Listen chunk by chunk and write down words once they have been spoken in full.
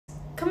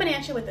coming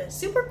at you with a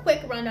super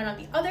quick rundown of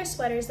the other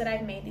sweaters that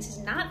I've made. This is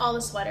not all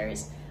the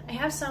sweaters. I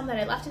have some that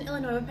I left in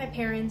Illinois with my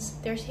parents.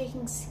 They're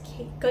taking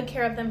good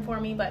care of them for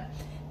me, but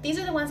these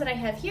are the ones that I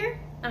have here,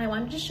 and I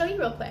wanted to show you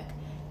real quick.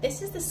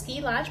 This is the Ski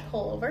Lodge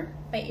Pullover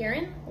by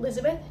Erin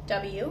Elizabeth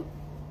W.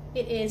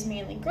 It is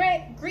mainly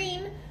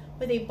green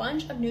with a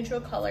bunch of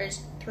neutral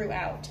colors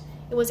throughout.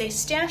 It was a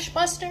stash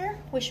buster,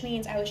 which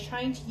means I was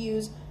trying to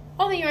use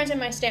all the yarns in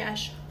my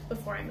stash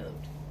before I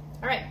moved.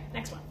 All right,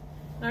 next one.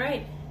 All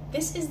right,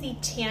 this is the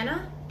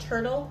Tana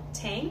Turtle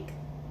Tank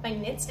by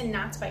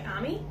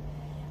knitwear.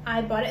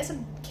 I bought it as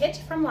a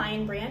kit from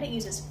Lion Brand. It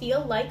uses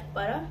Feel Like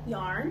Butter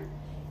yarn.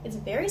 It's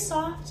very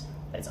soft,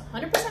 but it's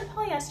 100%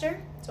 polyester,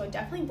 so I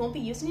definitely won't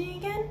be using it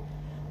again.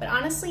 But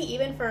honestly,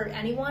 even for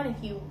anyone,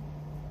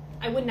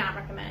 I would not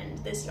recommend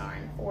this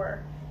yarn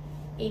for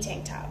a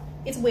tank top.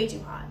 It's way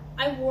too hot.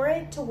 I wore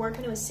it to work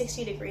when it was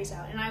 60 degrees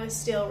out, and I was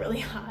still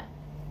really hot.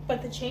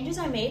 But the changes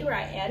I made where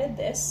I added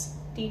this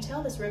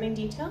detail, this ribbing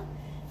detail,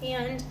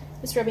 and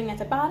this ribbing at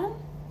the bottom,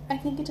 I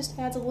think it just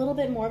adds a little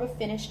bit more of a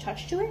finished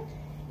touch to it,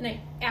 and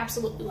I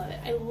absolutely love it.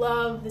 I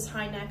love this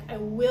high neck. I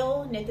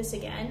will knit this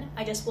again.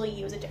 I just will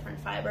use a different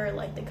fiber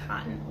like the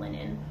cotton,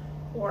 linen,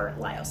 or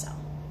lyocell.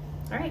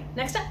 All right,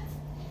 next up.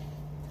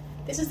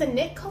 This is the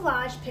Knit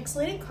Collage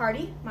Pixelated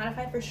Cardi,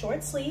 modified for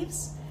short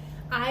sleeves.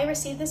 I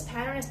received this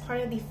pattern as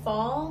part of the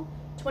fall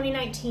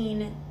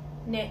 2019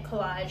 Knit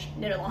Collage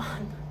Knit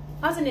Along.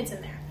 Lots of knits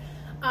in there.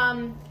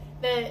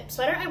 The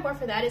sweater I wore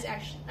for that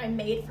I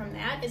made from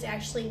that is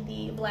actually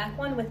the black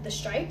one with the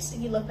stripes. If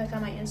you look back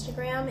on my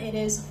Instagram, it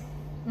is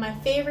my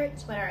favorite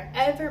sweater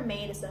I've ever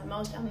made. It's the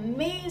most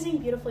amazing,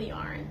 beautiful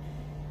yarn.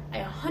 I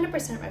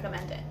 100%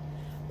 recommend it.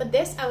 But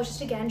this, I was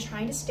just again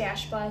trying to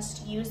stash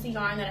bust, use the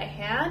yarn that I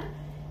had,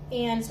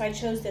 and so I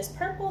chose this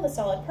purple, the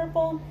solid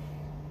purple,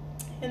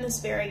 and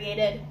this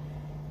variegated.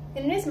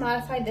 And it is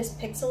modified. This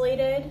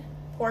pixelated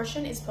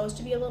portion is supposed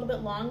to be a little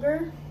bit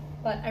longer,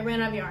 but I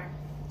ran out of yarn.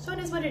 So it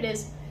is what it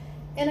is.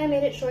 And I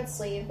made it short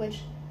sleeve,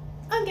 which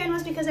again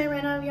was because I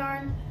ran out of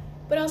yarn,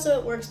 but also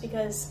it works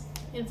because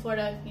in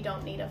Florida you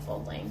don't need a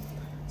full length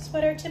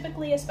sweater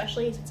typically,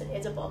 especially since it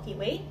is a bulky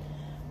weight.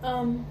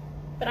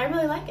 But I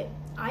really like it.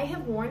 I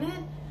have worn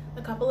it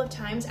a couple of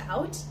times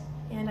out,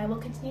 and I will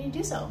continue to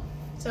do so.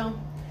 So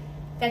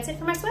that's it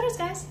for my sweaters,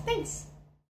 guys. Thanks.